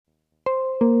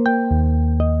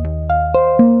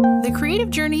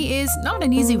creative journey is not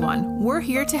an easy one. We're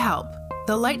here to help.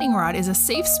 The Lightning Rod is a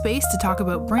safe space to talk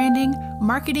about branding,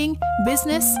 marketing,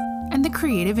 business, and the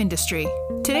creative industry.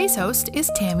 Today's host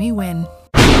is Tammy Wynn.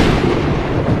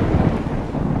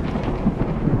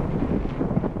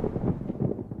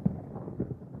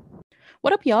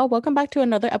 What up, y'all? Welcome back to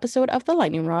another episode of The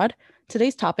Lightning Rod.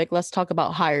 Today's topic, let's talk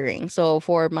about hiring. So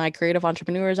for my creative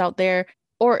entrepreneurs out there,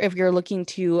 or if you're looking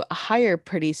to hire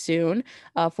pretty soon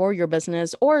for your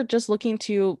business, or just looking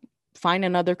to find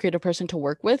another creative person to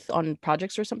work with on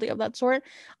projects or something of that sort,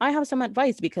 I have some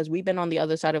advice because we've been on the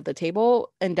other side of the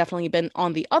table and definitely been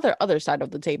on the other side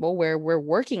of the table where we're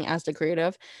working as the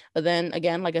creative. But then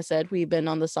again, like I said, we've been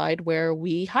on the side where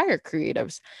we hire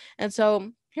creatives. And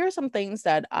so here are some things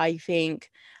that I think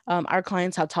our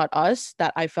clients have taught us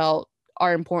that I felt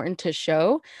are important to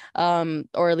show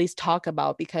or at least talk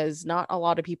about, because not a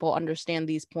lot of people understand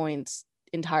these points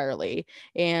entirely.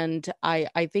 And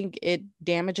I think it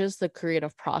damages the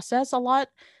creative process a lot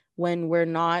when we're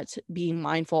not being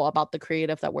mindful about the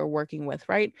creative that we're working with,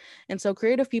 right? And so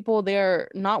creative people, they're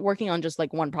not working on just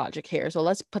like one project here. So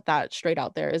let's put that straight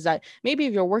out there, is that maybe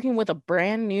if you're working with a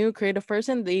brand new creative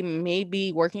person, they may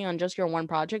be working on just your one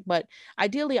project. But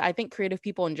ideally, I think creative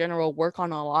people in general work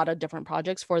on a lot of different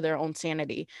projects for their own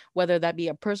sanity, whether that be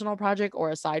a personal project or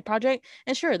a side project.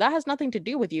 And sure, that has nothing to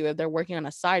do with you if they're working on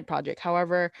a side project.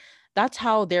 However, that's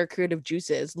how their creative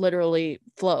juices literally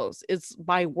flows. It's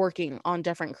by working on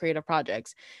different creative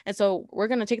projects. And so we're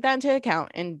going to take that into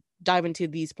account and dive into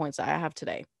these points that I have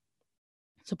today.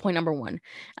 So point number one,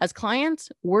 as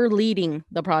clients, we're leading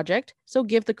the project. So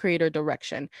give the creator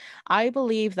direction. I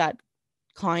believe that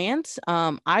clients,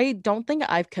 I don't think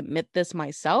I've commit this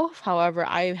myself. However,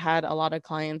 I've had a lot of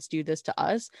clients do this to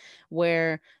us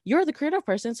where you're the creative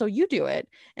person, so you do it.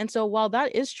 And so while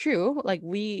that is true, like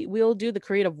we'll do the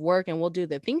creative work and we'll do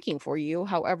the thinking for you.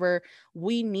 However,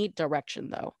 we need direction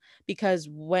though, because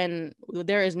when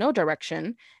there is no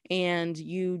direction and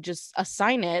you just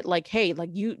assign it like, hey, like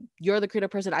you're the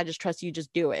creative person, I just trust you,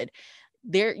 just do it.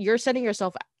 There you're setting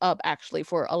yourself up actually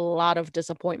for a lot of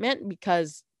disappointment,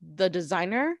 because the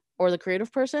designer or the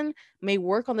creative person may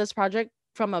work on this project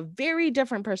from a very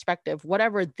different perspective,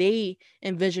 whatever they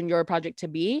envision your project to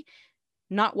be,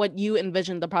 not what you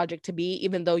envision the project to be,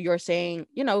 even though you're saying,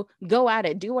 go at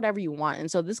it, do whatever you want. And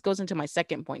so this goes into my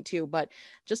second point too, but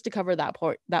just to cover that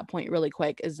point really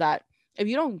quick, is that if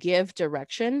you don't give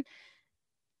direction,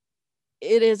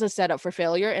 it is a setup for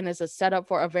failure, and it's a setup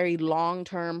for a very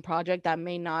long-term project that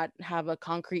may not have a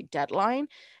concrete deadline.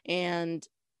 And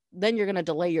then you're going to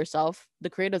delay yourself. The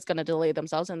creator's going to delay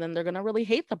themselves, and then they're going to really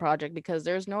hate the project because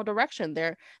there's no direction.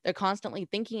 They're constantly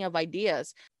thinking of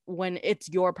ideas when it's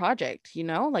your project,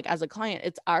 like as a client,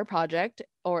 it's our project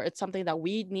or it's something that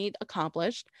we need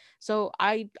accomplished. So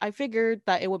I figured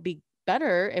that it would be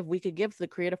better if we could give the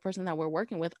creative person that we're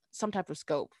working with some type of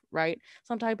scope, right?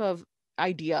 Some type of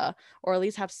idea, or at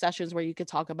least have sessions where you could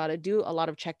talk about it, do a lot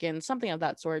of check-ins, something of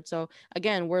that sort. So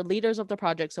again, we're leaders of the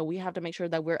project, so we have to make sure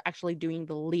that we're actually doing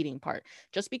the leading part.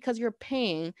 Just because you're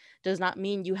paying does not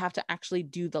mean you have to actually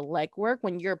do the legwork.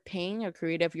 When you're paying a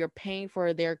creative, you're paying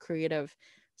for their creative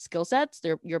skill sets,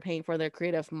 you're paying for their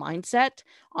creative mindset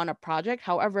on a project.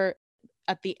 However,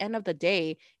 at the end of the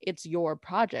day, it's your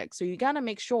project, so you got to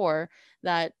make sure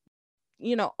that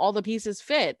all the pieces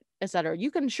fit, etc. You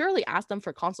can surely ask them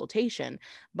for consultation,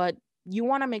 but you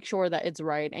want to make sure that it's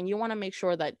right, and you want to make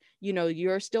sure that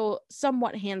you're still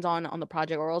somewhat hands-on on the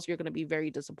project, or else you're going to be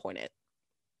very disappointed.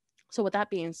 So with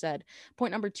that being said,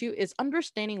 point number two is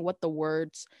understanding what the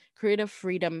words creative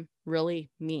freedom really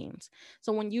means.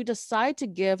 So when you decide to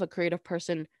give a creative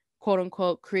person quote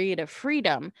unquote creative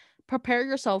freedom, prepare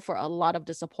yourself for a lot of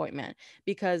disappointment,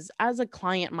 because as a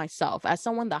client myself, as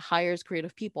someone that hires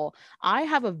creative people, I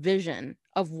have a vision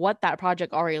of what that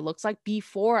project already looks like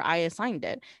before I assigned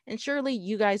it. And surely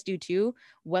you guys do too,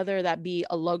 whether that be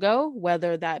a logo,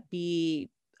 whether that be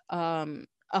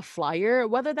a flyer,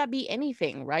 whether that be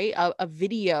anything, right? A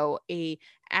video, a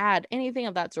ad, anything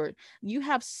of that sort. You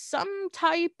have some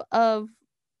type of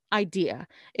idea.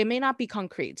 It may not be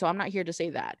concrete, so I'm not here to say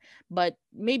that, but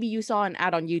maybe you saw an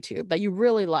ad on YouTube that you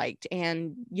really liked,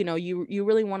 and you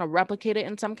really want to replicate it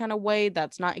in some kind of way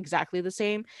that's not exactly the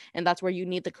same, and that's where you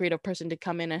need the creative person to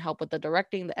come in and help with the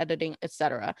directing, the editing,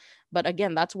 etc. But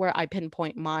again, that's where I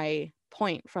pinpoint my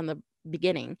point from the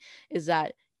beginning, is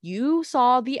that you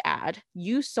saw the ad,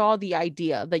 you saw the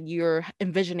idea that you're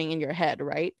envisioning in your head,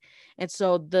 right? And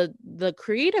so the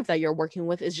creative that you're working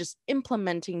with is just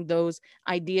implementing those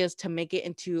ideas to make it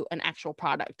into an actual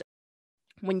product.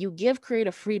 When you give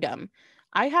creative freedom,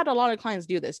 I had a lot of clients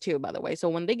do this too, by the way. So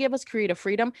when they give us creative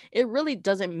freedom, it really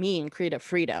doesn't mean creative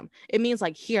freedom. It means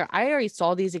like, here, I already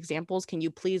saw these examples. Can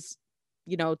you please,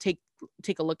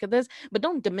 take a look at this, but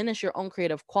don't diminish your own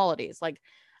creative qualities. Like,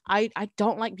 I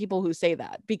don't like people who say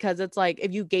that, because it's like,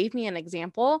 if you gave me an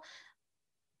example,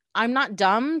 I'm not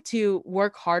dumb to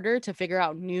work harder to figure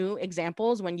out new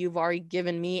examples when you've already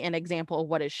given me an example of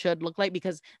what it should look like,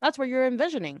 because that's what you're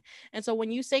envisioning. And so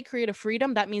when you say creative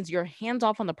freedom, that means you're hands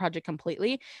off on the project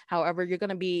completely. However, you're going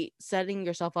to be setting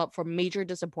yourself up for major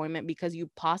disappointment because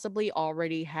you possibly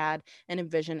already had an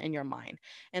envision in your mind.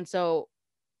 And so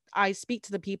I speak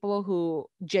to the people who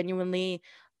genuinely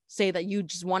say that you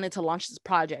just wanted to launch this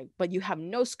project, but you have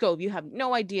no scope, you have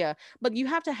no idea, but you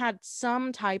have to have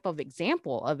some type of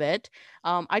example of it.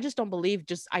 I just don't believe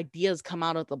just ideas come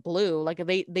out of the blue. Like,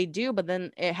 they do, but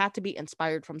then it had to be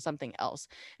inspired from something else.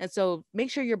 And so make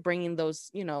sure you're bringing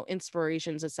those,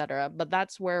 inspirations, etc. But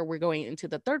that's where we're going into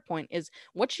the third point: is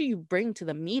what should you bring to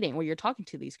the meeting where you're talking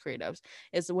to these creatives?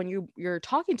 Is when you're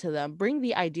talking to them, bring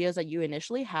the ideas that you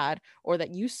initially had or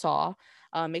that you saw.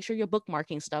 Make sure you're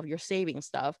bookmarking stuff, you're saving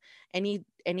stuff, any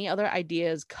other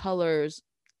ideas, colors,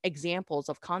 examples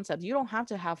of concepts. You don't have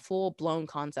to have full blown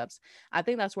concepts. I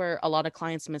think that's where a lot of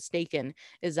clients mistaken,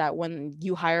 is that when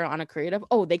you hire on a creative,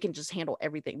 oh, they can just handle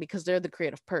everything because they're the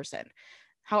creative person.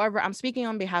 However, I'm speaking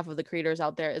on behalf of the creators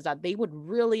out there, is that they would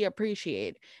really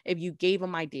appreciate if you gave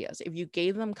them ideas, if you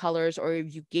gave them colors, or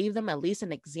if you gave them at least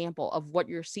an example of what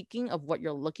you're seeking, of what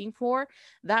you're looking for.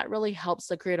 That really helps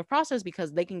the creative process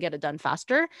because they can get it done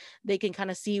faster. They can kind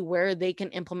of see where they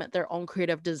can implement their own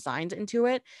creative designs into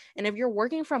it. And if you're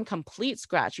working from complete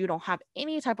scratch, you don't have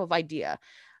any type of idea.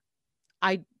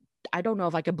 I I don't know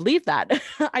if I could believe that.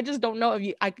 I just don't know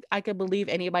if I could believe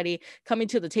anybody coming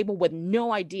to the table with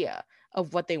no idea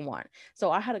of what they want.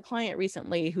 So I had a client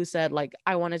recently who said, like,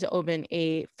 I wanted to open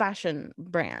a fashion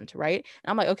brand, right? And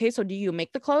I'm like, okay, so do you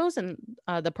make the clothes? And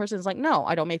the person's like, no,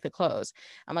 I don't make the clothes.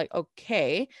 I'm like,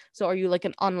 okay, so are you like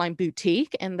an online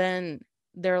boutique? And then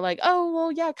they're like, oh,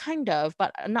 well, yeah, kind of,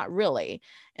 but not really.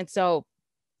 And so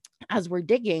as we're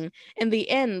digging, in the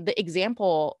end, the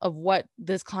example of what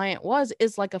this client was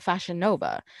is like a fashion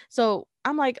nova. So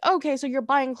I'm like, okay, so you're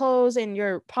buying clothes and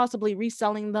you're possibly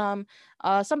reselling them,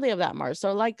 something of that mark.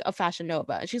 So like a fashion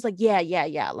nova. And she's like,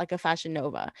 yeah, like a fashion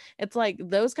nova. It's like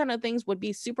those kind of things would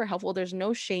be super helpful. There's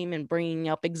no shame in bringing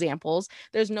up examples.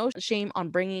 There's no shame on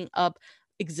bringing up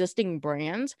existing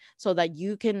brands so that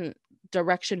you can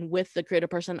direction with the creative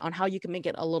person on how you can make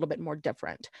it a little bit more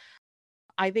different.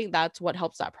 I think that's what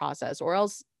helps that process, or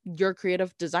else your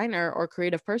creative designer or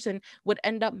creative person would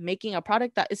end up making a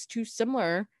product that is too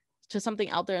similar to something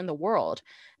out there in the world.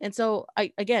 And so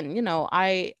I again,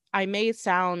 I may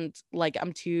sound like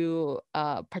I'm too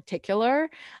particular,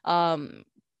 um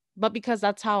but because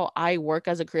that's how I work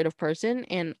as a creative person,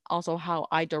 and also how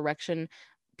I direction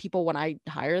people when I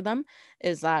hire them,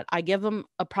 is that I give them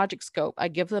a project scope. I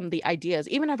give them the ideas.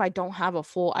 Even if I don't have a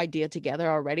full idea together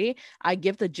already, I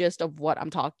give the gist of what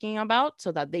I'm talking about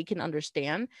so that they can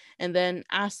understand, and then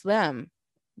ask them,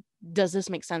 does this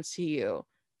make sense to you?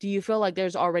 Do you feel like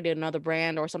there's already another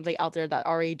brand or something out there that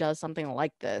already does something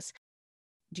like this?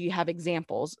 Do you have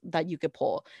examples that you could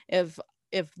pull? If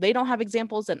they don't have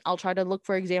examples, then I'll try to look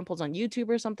for examples on YouTube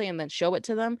or something and then show it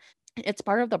to them. It's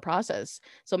part of the process.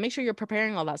 So make sure you're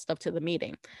preparing all that stuff to the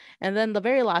meeting. And then the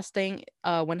very last thing,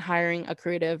 when hiring a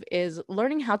creative, is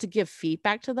learning how to give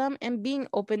feedback to them and being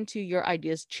open to your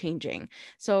ideas changing.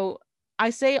 So I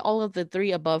say all of the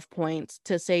three above points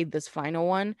to say this final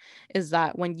one is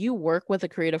that when you work with a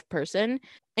creative person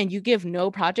and you give no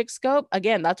project scope,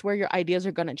 again, that's where your ideas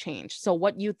are going to change. So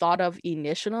what you thought of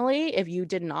initially, if you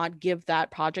did not give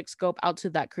that project scope out to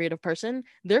that creative person,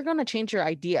 they're going to change your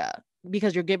idea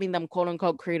because you're giving them quote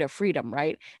unquote creative freedom,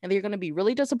 right? And they're going to be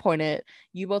really disappointed.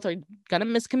 You both are going to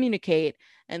miscommunicate,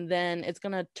 and then it's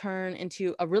going to turn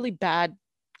into a really bad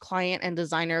client and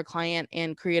designer, client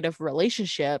and creative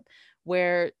relationship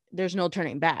where there's no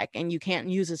turning back and you can't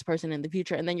use this person in the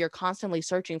future. And then you're constantly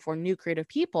searching for new creative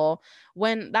people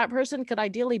when that person could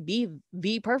ideally be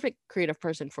the perfect creative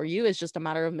person for you. It's just a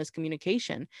matter of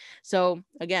miscommunication. So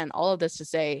again, all of this to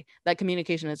say that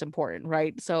communication is important,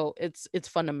 right? So it's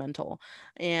fundamental.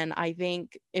 And I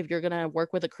think if you're going to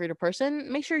work with a creative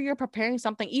person, make sure you're preparing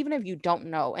something, even if you don't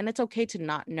know, and it's okay to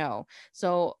not know.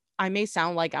 So I may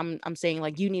sound like I'm saying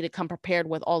like you need to come prepared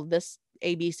with all this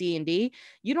A, B, C, and D.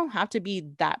 You don't have to be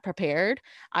that prepared.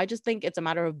 I just think it's a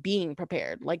matter of being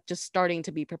prepared, like just starting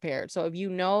to be prepared. So if you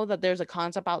know that there's a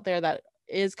concept out there that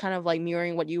is kind of like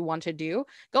mirroring what you want to do,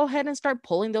 go ahead and start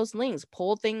pulling those links,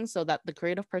 pull things so that the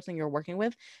creative person you're working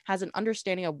with has an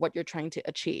understanding of what you're trying to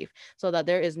achieve, so that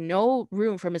there is no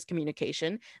room for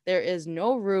miscommunication, there is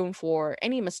no room for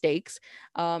any mistakes,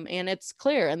 and it's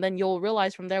clear. And then you'll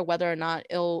realize from there whether or not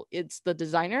it's the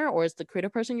designer or it's the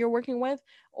creative person you're working with,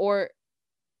 or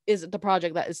is it the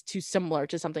project that is too similar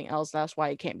to something else, that's why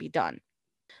it can't be done.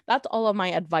 That's all of my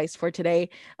advice for today.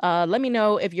 Let me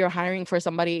know if you're hiring for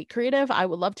somebody creative. I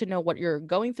would love to know what you're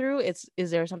going through. Is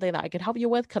there something that I could help you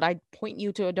with? Could I point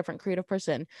you to a different creative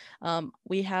person?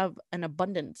 We have an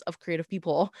abundance of creative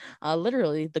people,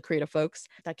 literally the creative folks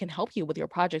that can help you with your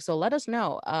project. So let us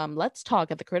know. Let's talk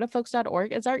at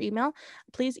thecreativefolks.org is our email.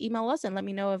 Please email us and let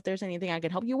me know if there's anything I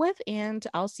can help you with. And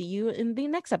I'll see you in the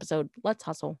next episode. Let's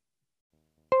hustle.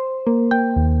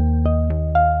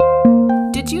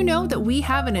 Did you know that we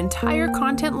have an entire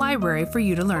content library for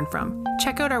you to learn from?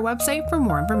 Check out our website for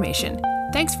more information.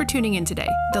 Thanks for tuning in today.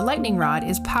 The Lightning Rod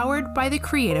is powered by the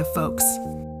Creative Folks.